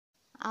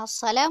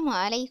Assalamu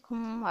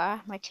alaikum wa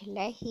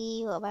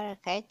rahmatullahi wa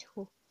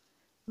barakatuhu.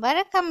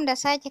 Barkam da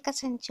sake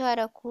kasancewa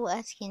da ku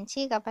a cikin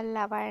ci gaban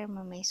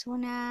labarinmu mai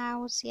suna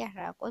Wutsiyar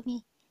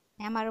Rakumi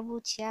na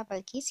marubuciya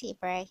Bilkisu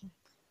Ibrahim,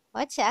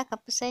 wacce aka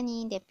fi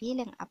sani da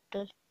Filin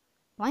Abdul,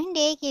 wanda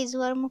yake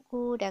zuwar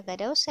muku daga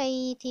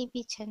Dausayi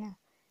TV Channel,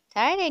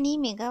 tare da ni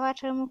mai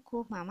gabatar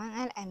muku Maman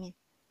Al'amin,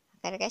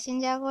 a ƙarƙashin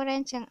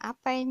jagorancin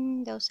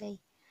Abban Dausayi.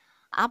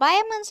 A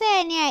baya mun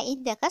tsaya ne a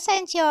inda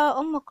kasancewar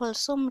Ummu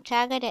Kulsum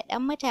ta ga da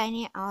ɗan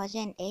mutane a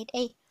wajen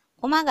ɗaiɗai,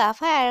 kuma ga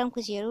fararen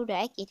kujeru da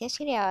ake ta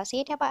shiryawa,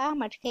 sai ta bi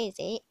Ahmad kai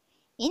tsaye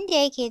inda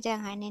yake jan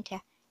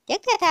hannunta.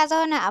 Duk da ta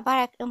zauna a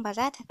barak ɗin ba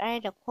za ta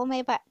ƙarar da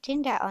komai ba,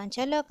 tunda a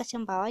wancan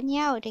lokacin ba wani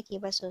yawo take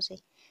ba sosai.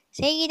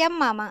 Sai gidan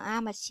Maman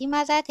Ahmad shi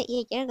ma za ta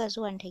iya ƙirga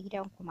zuwanta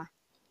gidan kuma.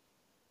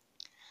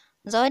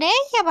 Zaune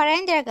yake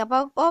barandar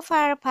gaban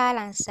ƙofar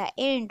falonsa,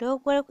 irin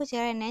doguwar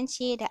kujerar nan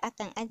ce da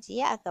akan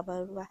ajiye a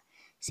gaban ruwa.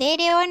 Sai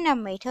dai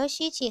wannan mai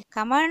taushi ce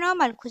kamar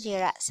normal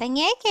kujera,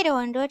 sanye yake da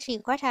wando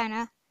trikwata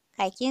na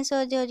kakin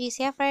sojoji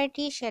sai farar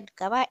t-shirt,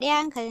 gaba ɗaya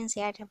hankalinsa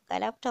ya tafi ga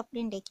laptop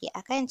ɗin da ke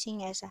a kan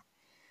cinyarsa.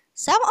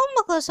 Sam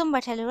Ummu Kulsum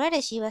ba ta lura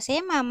da shi ba, sai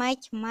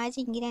mamakin ma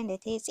jin gidan da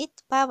ta yi tsit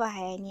babu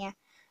hayaniya.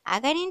 A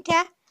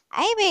ganinta,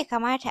 ai bai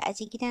kamata a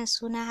ji gidan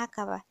suna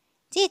haka ba.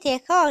 Ji ta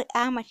kawai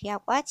Ahmad ya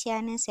ƙwace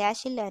hannunsa ya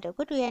shilla da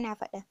gudu yana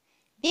faɗin,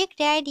 Big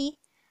Daddy.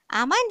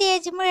 Aman da ya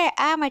ji muryar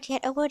Ahmad ya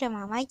ɗago da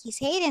mamaki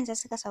sai idonsa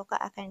suka sauka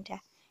a kanta.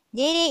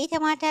 Daidai ita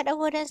ma ta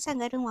ɗago don son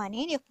ganin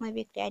wane ne kuma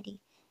Big Daddy.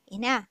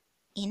 Ina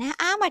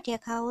Ahmad ya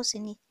kawo su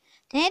ne?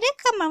 Tuni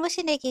dukkan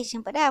murmushin da ke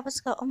shimfiɗe a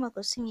fuskar Ummu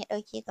Kulsum ya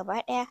ɗauke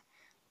gaba ɗaya.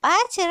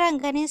 Ɓacin ran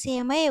ganinsa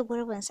ya maye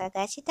gurbinsa,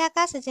 gashi ta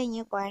kasa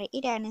janye ƙwayar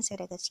idanunsa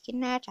daga cikin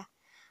nata.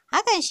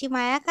 Hakan shi ma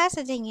ya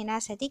kasa janye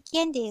nasa duk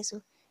yanda ya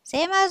so,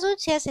 sai ma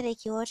zuciyarsa da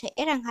ke wata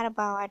irin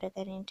harbawa da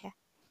ganinta.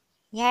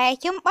 Yaya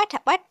kin ɓata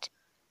ɓat?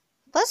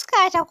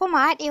 Fuska ta kuma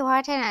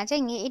haɗewa tana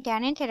janye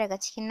idanunta daga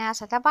cikin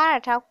nasa, ta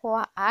fara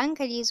takowa a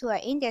hankali zuwa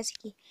inda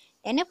suke,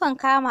 da nufin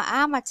kama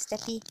Ahmad su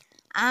tafi.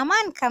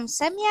 Aman kam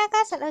sam ya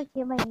kasa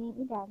ɗauke manyan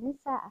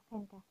idanunsa a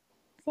kanta.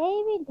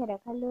 Sai binta da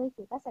kallo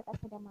yake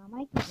ƙasa-ƙasa da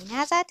mamaki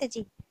ina za ta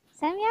je.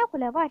 Sam ya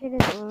kula ba ta da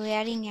tsoro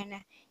yarinyar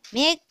nan.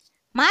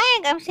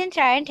 Mayen ƙamshin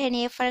turarenta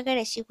ne ya fargar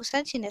da shi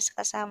kusancin da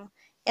suka samu.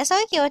 Ya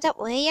sauke wata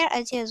ɓoyayyar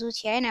ajiyar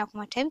zuciya yana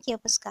kuma tamke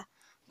fuska.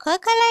 Ko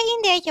kallon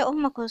inda yake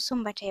Ummu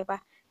Kulsum ba ta yi ba.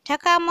 Ta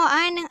kamo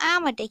hannun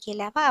Ahmad da ke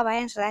lafa a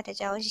bayansa za ta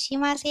jawo shi, shi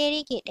ma sai ya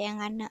riƙe ɗayan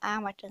hannun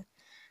Ahmad ɗin.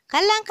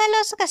 Kallon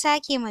kallo suka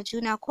sake ma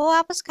juna,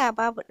 kowa fuska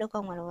babu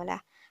ɗigon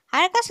walwala.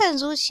 Har ƙasan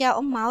zuciya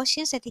Ummu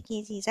haushinsa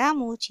take ji. Za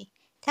mu wuce,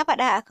 ta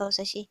faɗa a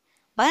kausashe.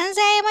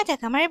 Banza ya mata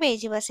kamar bai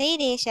ji ba, sai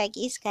da ya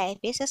shaƙi iska ya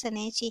fesa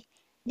sannan ya ce,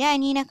 da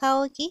ni na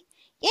kawo ki?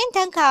 Yin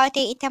tankawa ta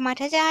yi ita ma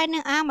ta ja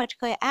hannun Ahmad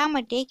kawai.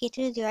 Ahmad da yake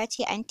turjewa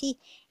ce, anty,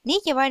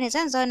 ni ki bani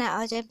zan zauna a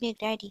wajen Big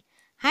Daddy.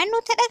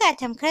 Hannu ta ɗaga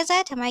tamkar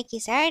za ta make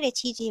tare da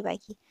cije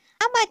baki.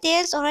 Ahmad da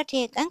ya tsorata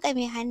ya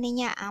ƙanƙame hannun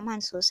ya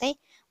Aman sosai.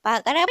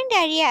 Ba ƙaramin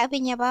dariya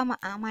abin ya ba ma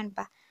Aman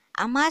ba,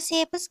 amma sai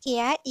ya fuske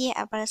ya haɗiye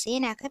a barsa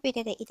yana kafe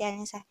ta da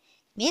idanunsa.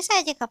 Me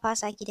yasa kika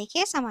fasa, ki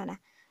dake sa mana?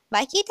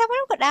 Baki ta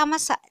murguɗa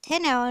masa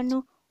tana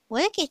wani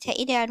wulƙita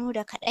idanu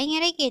da kaɗan ya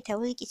rage ta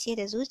wulƙice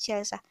da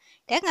zuciyarsa,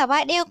 don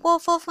gaba ɗaya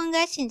ƙofofin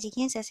gashin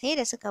jikinsa sai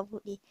da suka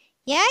buɗe.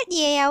 Ya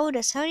haɗiye yawu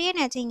da sauri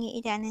yana janye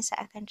idanunsa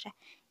a kanta.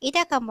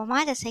 Ita kan ba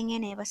ma ta san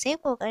yanayi ba, sai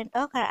ƙoƙarin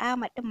ɗaukar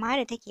Ahmad ɗin ma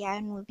da take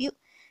hannu biyu.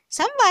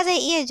 Sam ba zai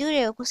iya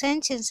jurewa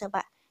kusancinsu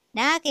ba,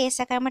 don haka ya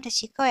sakar mata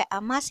shi kawai,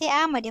 amma sai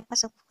Ahmad ya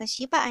fasa kuka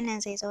shi fa a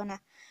nan zai zauna.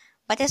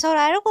 Ba ta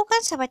saurari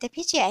kukansa ba, ta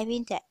fice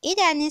abinta.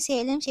 Idanunsa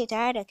ya lumshe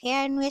tare da kai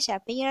hannu ya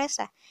shafi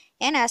hirarsa.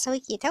 Yana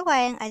sauke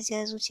tagwayen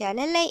ajiyar zuciya.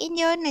 Lallai in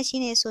dai wannan shi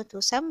ne so,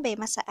 to sam bai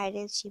masa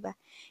adalci ba,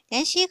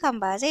 don shi kan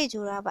ba zai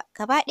jura ba.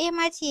 Gaba ɗaya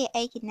ma jiya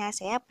aikin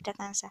nasa ya fita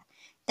kansa,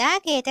 don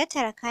haka ya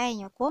tattara kayan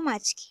ya koma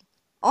ciki.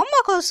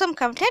 Ummu Kulsum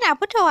kam tana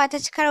fitowa ta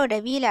ci karo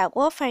da Bila a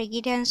ƙofar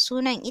gidan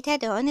sunan, ita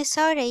da wani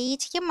saurayi.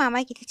 Cikin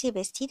mamaki ta ce,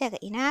 Besti daga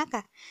ina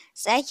haka?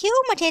 Tsaki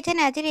Ummu tai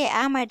tana dire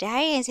Ahmad da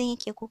har yanzu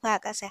yake kuka a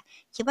ƙasa.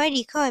 Ki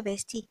bari kawai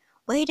Besti,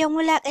 wai don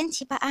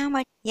wulaƙanci fa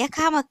Ahmad ya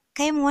kama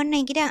kai mu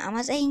wannan gidan a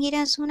matsayin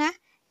gidan suna?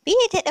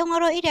 Bila ta ɗan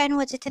waro idanu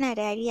waje tana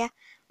dariya.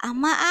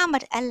 Amma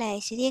Ahmad Allah ya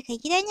shirye ka,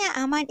 gidan ya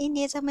Aman ɗin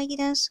da ya zama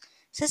gidan su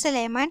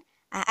Sulaiman?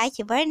 A'a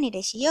ki bar ni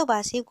da shi, yau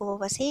ba sai gobe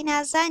ba sai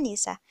na zane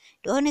sa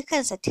da wani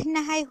kansa tun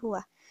na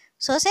haihuwa.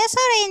 Sosai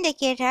saurayin da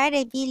ke tare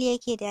da Billy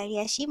yake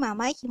dariya, shi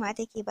mamaki ma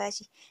take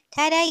bashi.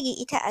 Ta dage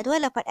ita a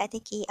dole faɗa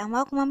take yi,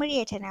 amma kuma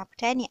muryarta na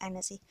fita ne a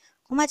natse,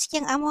 kuma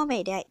cikin amo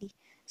mai daɗi.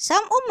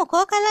 Sam Ummu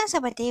ko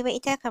kallonsa ba ta yi ba,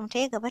 ita kam ta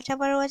yi gaba ta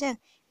bar wajen.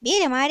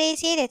 Billy ma dai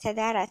sai da ta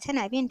dara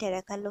tana binta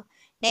da kallo.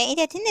 Dan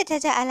ita tunda ta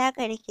ji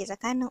alaƙar da ke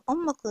tsakanin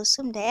Ummu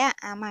Kulsum da ya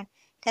Aman,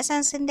 ta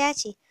san sun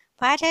dace.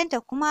 Fatanta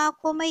kuma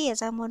komai ya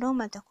zamo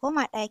normal ta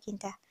koma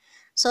ɗakinta.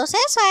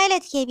 Sosai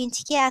Suhailat ke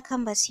bincike a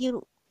kan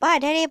Basiru, ba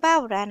dare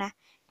babu rana.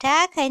 Ta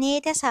haka ne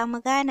ta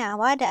samu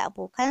ganawa da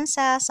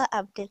abokansa su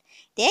Abdul.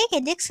 Da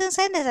yake duk sun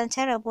san da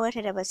zancen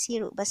rabuwarta da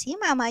Basiru, ba su yi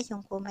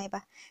mamakin komai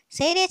ba,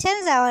 sai dai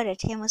canzawar da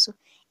ta yi musu.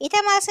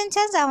 Ita ma sun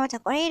canza mata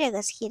ƙwarai da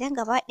gaske, don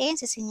gaba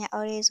ɗayansu sun yi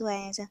aure zuwa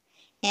yanzu.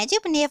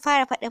 Najib ne ya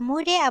fara faɗin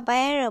mu dai a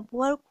bayan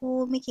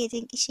rabuwarku muke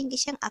jin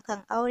ƙishin-ƙishin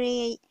akan aure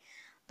yayi.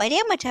 Ba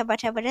dai mu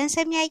tabbata ba don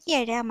sam ya ƙi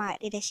yarda mu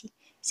haɗu da shi.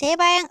 Sai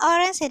bayan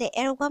aurensa da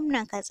 'yar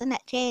gwamnan Katsina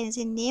ta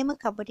yanzu ne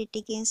muka bi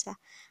diddiginsa.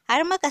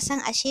 Har muka san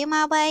ashe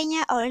ma bayan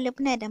ya auri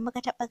Lubna da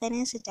muka taɓa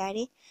ganin su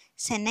tare,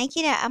 sannan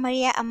kina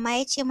amarya amma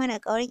ya ce mana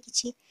ƙawarki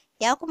ce,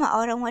 ya kuma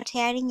auren wata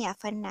yarinya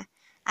Fanna.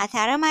 A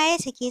tare ma ya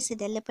sake su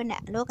da Lubna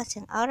a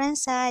lokacin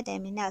aurensa da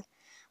Minal.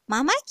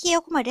 Mamaki ya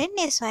kuma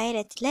danne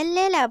Suhailat,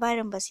 lallai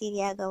labarin Basiru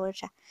ya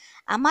gawurta.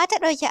 Amma ta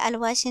ɗauki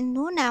alwashin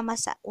nuna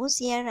masa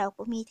wutsiyar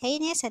raƙumi ta yi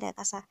nesa da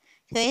ƙasa.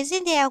 To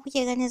yanzu da ya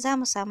kuke ganin za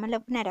mu samu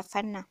Lubna da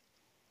Fanna?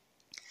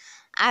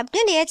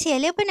 Abdul ya ce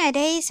Lubna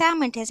dai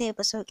samunta zai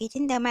fi sauƙi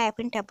tunda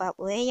mahaifinta ba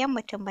ɓoyayyen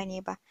mutum ba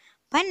ne ba.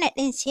 Fanna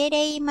ɗin ce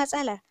dai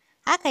matsalar.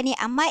 Haka ne,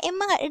 amma in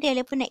mun haɗu da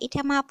Lubna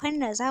ita ma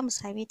Fannar za mu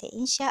same ta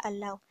insha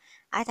Allahu.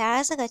 A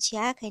tare suka ce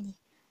haka ne.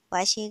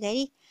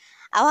 Washegari.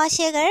 A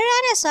washegarin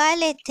ranar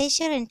Suhailat ta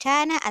shirin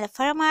ta na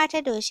alfarma ta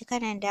doshi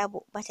Kanan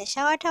Dabo. Ba ta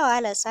sha wata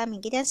wahalar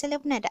samun gidan su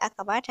Lubna da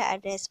aka ba ta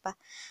adres ba.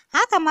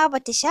 Haka ma ba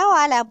ta sha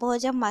wahala ba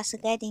wajen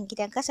masu gadin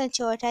gidan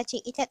kasancewar ta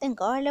ce ita ɗin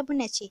ƙawar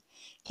Lubna ce.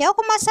 Ta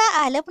kuma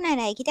sa'a Lubna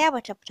na gida ba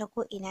ta fita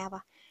ko'ina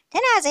ba.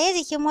 Tana tsaye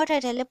jikin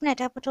motar da Lubna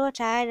ta fito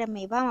tare da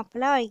mai ba ma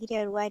fulawar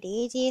gidan ruwa da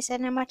ya je ya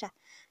sanar mata.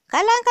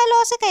 Kallon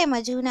kallo suka yi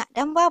ma juna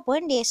don babu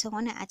wanda ya san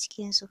wani a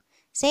cikinsu.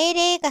 Sai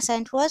dai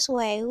kasantuwarsu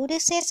wayayyu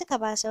duk sai suka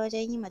basu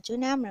wajen yi ma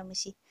juna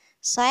murmushi.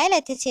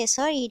 Suhailat ta ce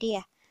sorry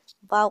dear,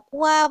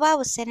 baƙuwa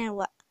babu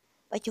sanarwa,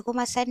 baki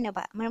kuma san ni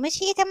ba.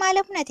 Murmushi ita ma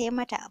Lubna ta yi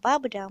mata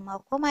babu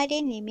damuwa ko ma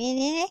dai ne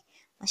menene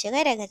mu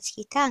shiga daga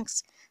ciki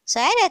thanks.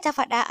 Suhailat ta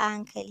faɗa a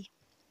hankali.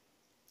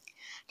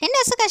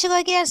 Tunda suka shigo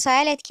gidan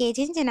Suhailat ke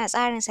jinjina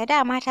tsarinsa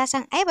dama ta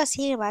san ai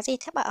Basiru ba zai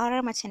taɓa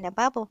aurar macen da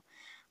babu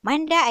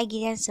manda a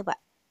gidansu ba.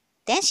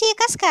 Dan shi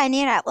kaska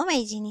ne raɓu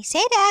mai jini,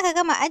 sai da aka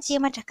gama ajiye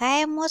mata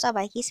kayan motsa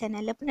baki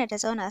sannan Lubna ta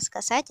zauna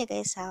suka sake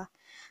gaisawa.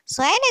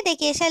 Suhailat da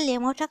ke shan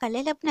lemo ta kalli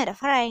Lubna da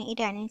fararen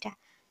idanunta.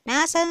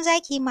 Na san za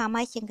ki yi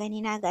mamakin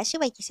ganina ga shi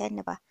ba ki san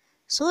ni ba.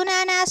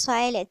 Sunana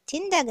Suhailat,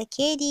 tun daga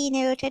Kedi na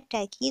yo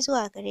tattaki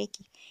zuwa gare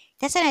ki.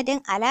 Ta sanadin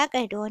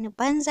alaƙar da wani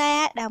banza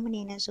ya haɗa mu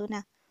ne na zo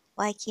nan.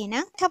 Wa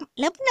kenan?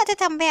 Lubna ta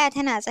tambaya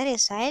tana tsare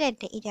Suhailat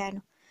da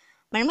idanu.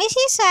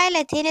 Murmushi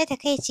Suhailat ta yi na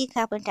takaici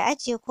kafin ta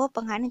ajiye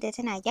kofin hannunta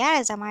tana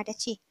gyara zama ta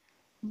ce,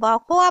 ba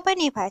kowa ba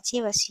ne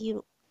face Basiru.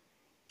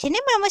 Tuni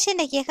murmushin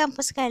da ke kan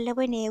fuskar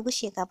Lubna ya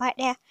gushe gaba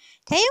ɗaya.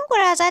 Ta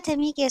yunkura za ta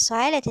miƙe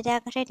Suhailat ta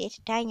dakatar da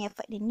ita ta hanyar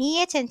faɗin ni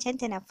ya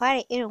cancanta na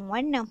fara irin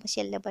wannan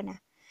fushin Lubna.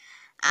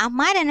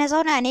 Amma da na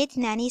zauna na yi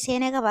tunani sai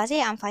na ga ba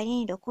zai amfani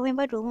ni da komai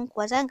ba domin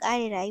kuwa zan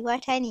ƙare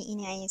rayuwata ne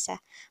ina yin sa.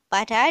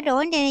 Ba tare da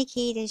wanda nake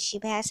yi da shi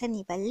ba ya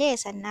sani balle ya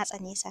san na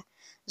tsane sa.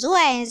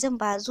 Zuwa yanzu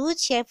ba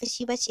zuciyar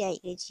fushi ba ce a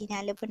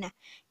ƙirjina Lubna.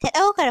 Ta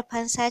ɗaukar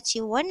fansa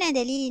ce wannan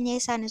dalili ne ya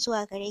sa ni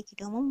zuwa gare ki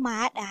domin mu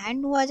haɗa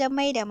hannu wajen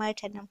mai da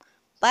martanin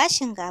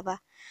bashin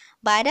gaba.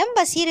 Ba don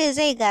Basiru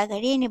zai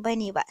gagare ni ba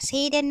ne ba,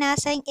 sai dan na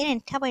san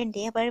irin taban da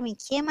ya bar min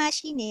ke ma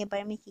shi ne ya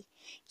bar miki.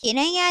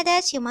 Kenan ya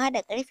dace mu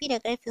haɗa ƙarfi da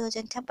ƙarfe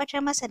wajen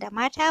tabbatar masa da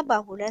mata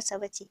ba hularsa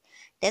ba ce,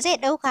 da zai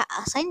ɗauka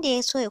a san da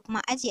ya so ya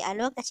kuma ajiye a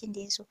lokacin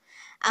da ya so.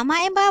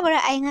 Amma in babu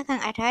ra'ayin hakan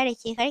a tare da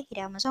ke kar ki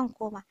damu zan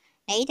koma.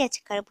 Na yi da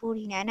cikar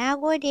burina, na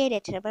gode da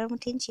tarbar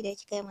mutunci da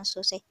kika yi min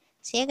sosai.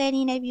 Sai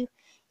gani na biyu,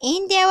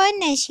 in dai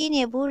wannan shi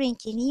ne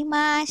burinki ni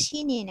ma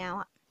shi ne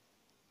nawa.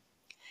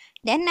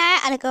 Dan na yi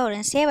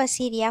alƙawarin sai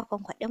Basiru ya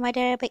kwankwaɗi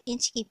madarar baƙin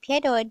ciki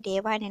fiye da wadda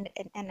ya bani na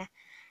ɗanɗana.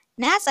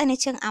 Na tsani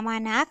cin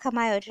amana haka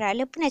ma yaudara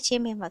Lubna ce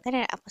mai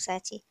maganar a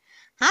fusace.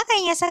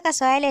 Hakan ya saka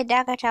Suhailat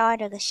dakatawa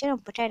daga shirin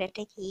fitar da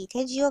take yi ta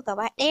jiyo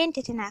gaba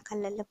ɗayanta tana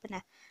kallon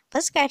Lubna.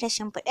 Fuskar ta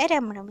shimfiɗe da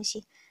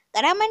murmushi.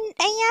 Ƙaramin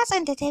ɗan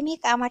yatsanta ta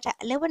miƙa mata,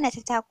 Lubna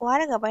ta tako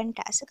har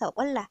gabanta suka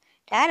ƙulla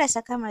tare da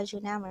sakar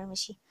juna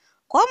murmushi.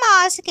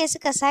 Komawa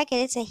suka sake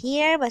dasa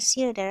hirar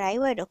Basiru da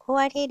rayuwar da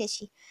kowa ta yi da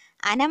shi.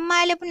 A nan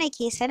ma Lubna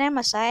ke sanar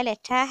ma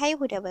Suhailat ta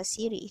haihu da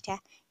Basiru ita.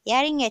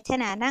 Yarinyar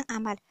tana nan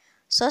Amal.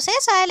 Sosai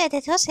Suhailat ta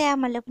tausaya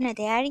ma Lubna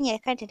da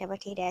yarinyar kanta da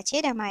bata dace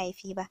da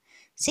mahaifi ba.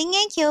 Sun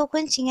yanke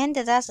hukuncin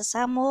yadda za su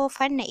samo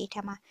Fanna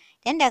ita ma.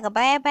 Dan daga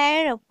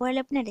baya-bayan rabuwar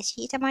Lubna da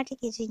shi ita ma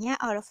take jin ya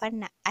auri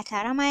Fanna, a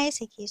tare ma ya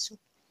sake su.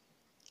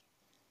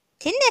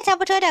 Tunda ta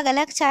fito daga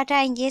lakca ta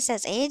hange sa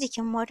tsaye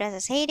jikin motarsa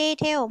sai dai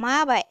ta yau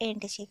ma ba irin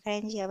ta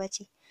shekaran jiya ba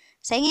ce.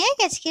 Sanye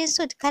yake cikin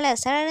sut kalar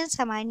sararin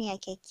samaniya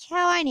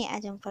kyakkyawa ne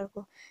ajin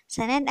farko,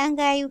 sannan ɗan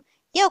gayu.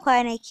 Yau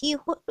kwanaki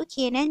 4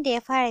 kenan da ya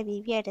fara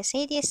bibiyar da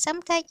sai dai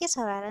sam ta ƙi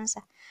sauraron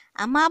sa.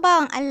 Amma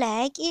bawan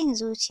Allah ya ƙi yin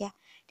zuciya.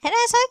 Ta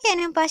ɗan sauke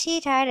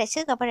numfashi tare da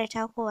ci gaba da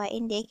takowa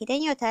inda yake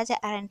don yau ta ji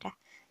a ranta.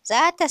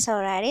 Za ta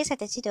saurare sa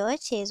ta ji da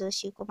wacce ya zo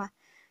shi kuma.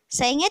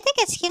 Sanye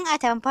take cikin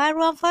atamfa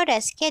ruwan foda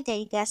siket da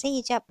riga sai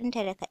hijab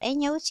ɗinta da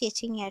kaɗan ya wuce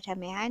cinyarta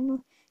mai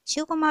hannu, shi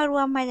kuma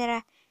ruwan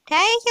madara. Ta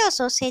yi kyau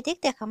sosai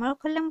duk da kamar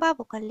kullum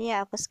babu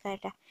kwalliya a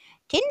fuskarta.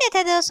 Tunda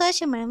ta doso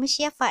shi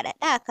murmushi ya faɗaɗa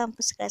a kan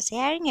fuskarsa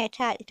yarinyar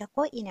ta haɗu ta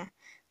ko'ina.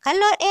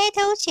 Kallo ɗaya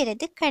ta wuce da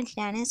dukkan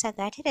tunaninsa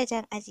ga ta da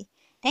jan aji.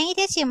 Don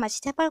ita ce mace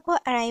ta farko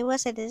a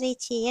rayuwarsa da zai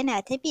ce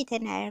yana ta bi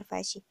tana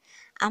yarfa shi,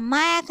 amma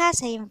ya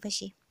kasa yin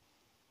fushi.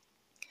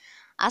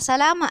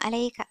 Assalamu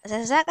alaika,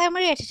 zazzaƙar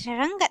muryarta ta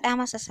rangaɗa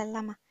masa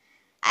sallama.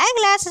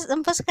 Eyeglasses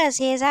ɗin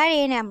fuskarsa ya zare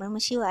yana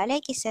murmushi wa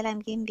alaikis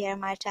salam gimbiyar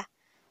mata.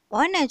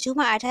 Wannan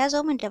Juma'a ta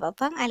zo min da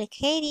babban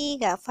alkhairi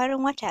ga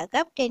farin wata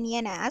gab da ni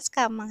yana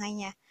haska min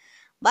hanya.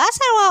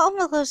 Basarwa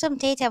Ummu Kulsum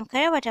ta yi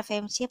tamkar ba ta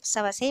fahimce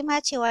sa ba sai ma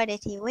cewa da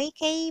ta yi wai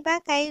kai ba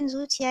ka yin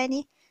zuciya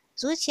ne?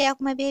 Zuciya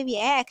kuma baby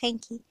ai a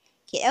kanki.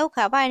 Ki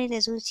ɗauka ba ni da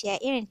zuciya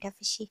irin ta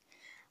fushi.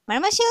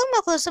 Marmashi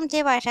Ummu Kulsum ta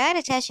yi ba tare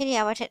da ta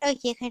shirya ba ta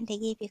ɗauke kanta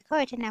gefe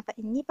kawai tana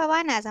faɗin ni fa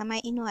ba na zama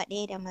inuwa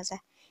ɗaya da maza.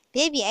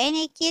 Baby ai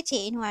ni ke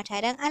ce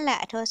inuwata don Allah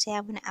a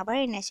tausaya mini a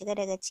bari na shiga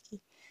daga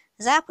ciki.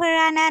 Zafin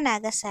rana na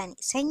gasa ni,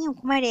 sanyin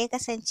kuma da ya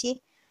kasance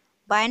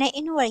ba na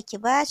inuwarki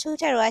ba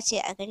cutarwa ce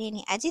a gare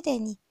ni, a ji da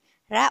ni.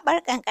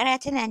 Raɓar ƙanƙara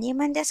tana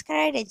neman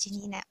daskarar da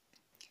jinina.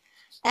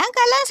 Ɗan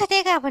kallonsa ta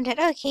yi kafin ta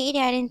ɗauke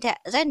idanunta,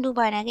 zan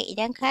duba na ga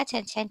idan ka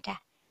cancanta.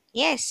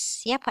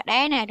 Yes, ya faɗa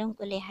yana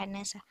dunƙule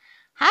hannunsa.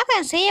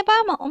 Hakan sai ya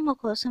ba ma Ummu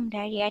Kulsum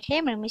dariya ta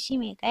yi murmushi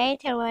mai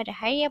ƙayatarwa da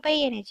har ya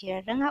bayyana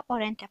jerarrun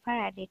haƙoranta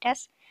farare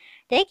tas.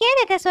 Da ke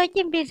da ta so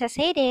ƙin binsa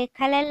sai da ya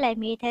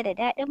kalallame ta da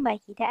daɗin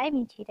baki ta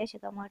amince ta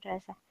shiga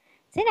motarsa.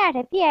 Suna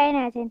tafiya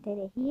yana jin ta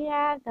da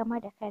hira game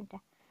da kanta.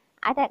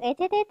 A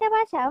taƙaice dai ta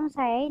ba shi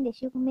amsa yayin da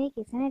shi kuma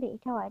yake sanar da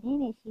ita wane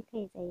ne shi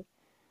kai tsaye.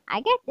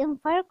 A gate ɗin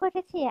farko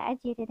ta ce ya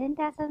ajiye ta don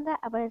ta san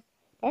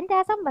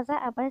ba za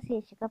a bar sa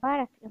ya shiga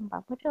barak ɗin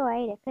ba, fitowa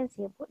ya da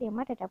kansa ya buɗe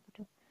mata ta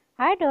fito.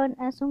 Har da wani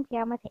ɗan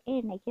sunkuya mata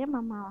irin na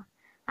girmamawa.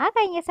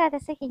 Hakan ya sa ta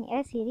sakin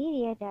 'yar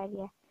siririyar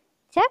dariya.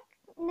 Cak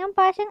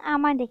numfashin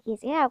Aman da ke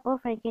tsaye a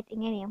ƙofar gate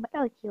ɗin ya nemi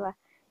ɗaukewa.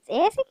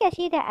 Tsaye suke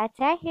shi da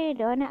Attahir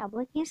da wani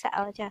abokinsa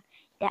a wajen.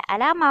 Da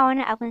alama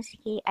wani abun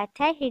suke yi,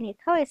 Attahir ne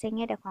kawai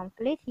sanye da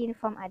complete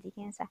uniform a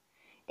jikinsa.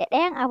 Da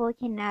ɗayan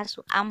abokin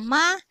nasu,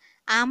 amma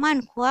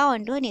Aman kuwa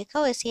wando ne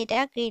kawai sai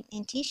dark green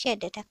ɗin t-shirt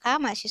da ta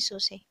kama shi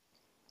sosai.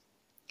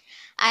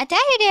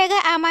 Attahir da ya ga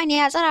Aman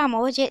ya tsara ma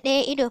waje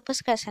ɗaya ido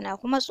fuskarsa na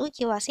kuma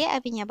tsukewa sai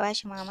abin ya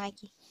bashi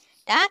mamaki.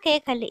 Da haka ya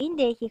kalli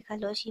inda yake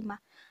kallo shi ma.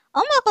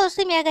 Ummu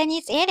Kulsum ya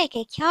gani tsaye da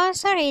kyakkyawan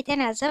saurayi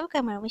tana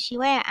zabga murmushi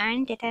waya a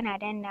hannunta tana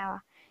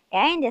dannawa.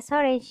 Yayin da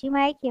saurayin shi ma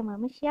yake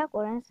murmushi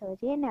haƙoransa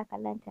waje yana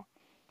kallon ta.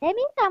 Ta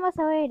miƙa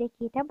masa wayar da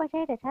ke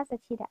tabbatar da tasa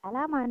ce da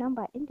alama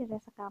namba ɗin da ta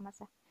saka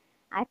masa.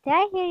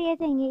 Attahir ya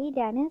janye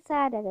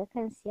idanunsa daga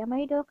kansu ya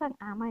maido kan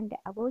Aman da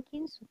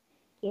abokinsu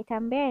ke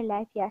tambayar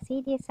lafiya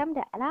sai dai sam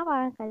da alama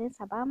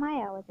hankalinsa ba ma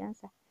ya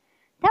wajensa.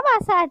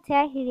 Taɓa su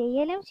Attahir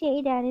ya limshe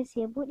idanunsa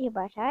ya buɗe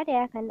ba tare da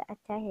ya kalli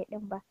Attahir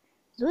ɗin ba.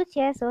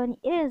 Zuciyarsa wani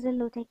irin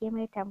zullo take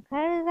mai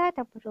tamkar za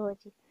ta fito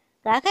waje.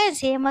 Ga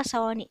kansa ya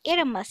masa wani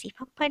irin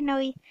masifaffen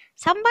nauyi,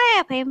 sam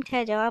baya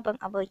fahimtar jawabin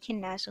abokin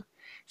nasu.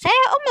 Sai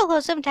dai Ummu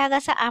Kulsum ta ga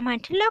su Aman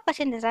tun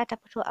lokacin da za ta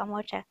fito a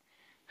motar.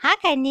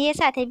 Hakan ne ya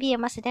sa ta biye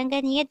masa don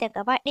ganin yadda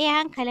gaba ɗaya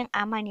hankalin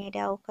Aman ya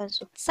dawo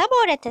kansu.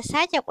 Saboda ta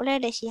sake kular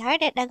da shi har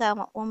da ɗaga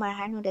ma Umar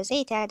hannu da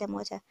zai tada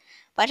motar.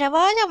 Bata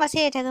bar wajen ba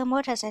sai da ta ga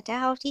motarsa ta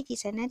hau titi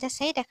sannan ta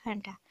saida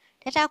kanta.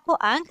 Ta tako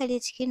a hankali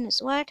cikin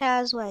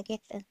nutsuwarta zuwa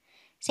gate ɗin.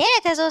 Sai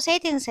da ta zo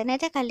saitinsa na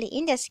ta kalli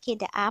inda suke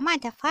da Aman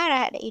ta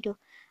fara haɗa ido.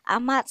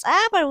 Amma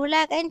tsabar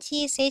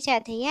wulaƙanci sai ta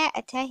yi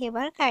Attahir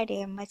barka da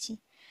yammaci.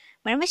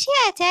 Murmushi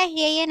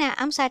Attahir yana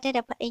amsa ta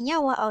da faɗin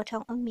yawwa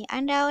autan ummi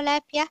an dawo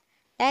lafiya?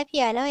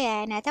 Lafiya lau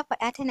yayana ta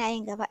faɗa tana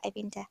yin gaba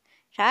abinta.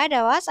 Tare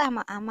da watsa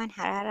ma Aman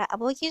harara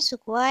abokinsu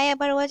kuwa ya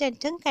bar wajen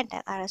tun kan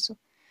ta ƙaraso.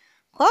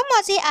 Ko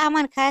motsi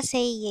Aman kasa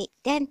yi yayi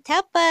don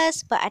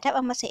tabbas ba a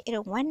taɓa masa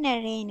irin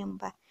wannan rainin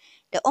ba.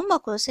 Da Ummu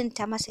Kulsum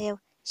ta masa yau.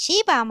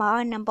 Shi ba ma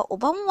wannan ba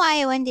uban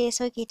waye wanda ya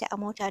sauke ta a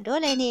mota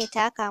dole ne ya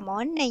taka ma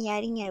wannan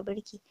yarinyar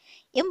birki.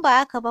 In ba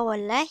haka ba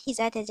wallahi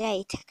za ta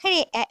jaye ta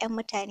karya 'ya'yan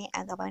mutane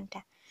a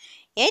gabanta.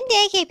 Yanda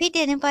yake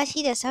fidda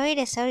numfashi da sauri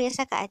ya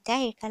saka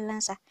Attahir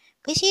kallonsa.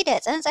 Fushi da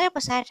tsantsar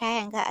fusata ya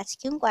yanga a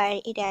cikin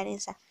ƙwayar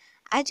idanunsa.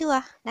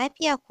 Ajuwa,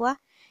 lafiya kuwa?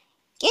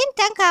 Ƙin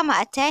tanka ma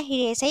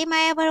Attahir sai ma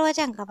ya bar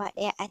wajen gaba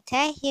ɗaya.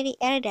 Attahir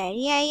 'yar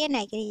dariya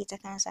yana girgiza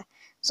kansa.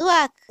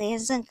 Zuwa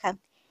yanzun kam.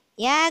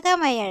 Ya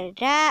gama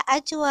yarda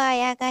Ajuwa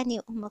ya gane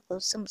Ummu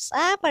Kulsum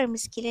tsabar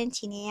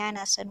miskilanci ne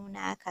yana sa nuna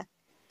hakan.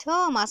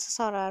 To masu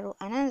sauraro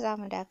a nan za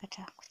mu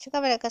dakata. Ku ci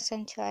gaba da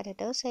kasancewa da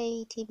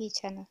Dausayi TV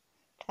Channel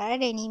tare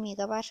da ni mai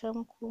gabatar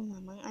muku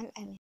Maman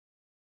Al'amin.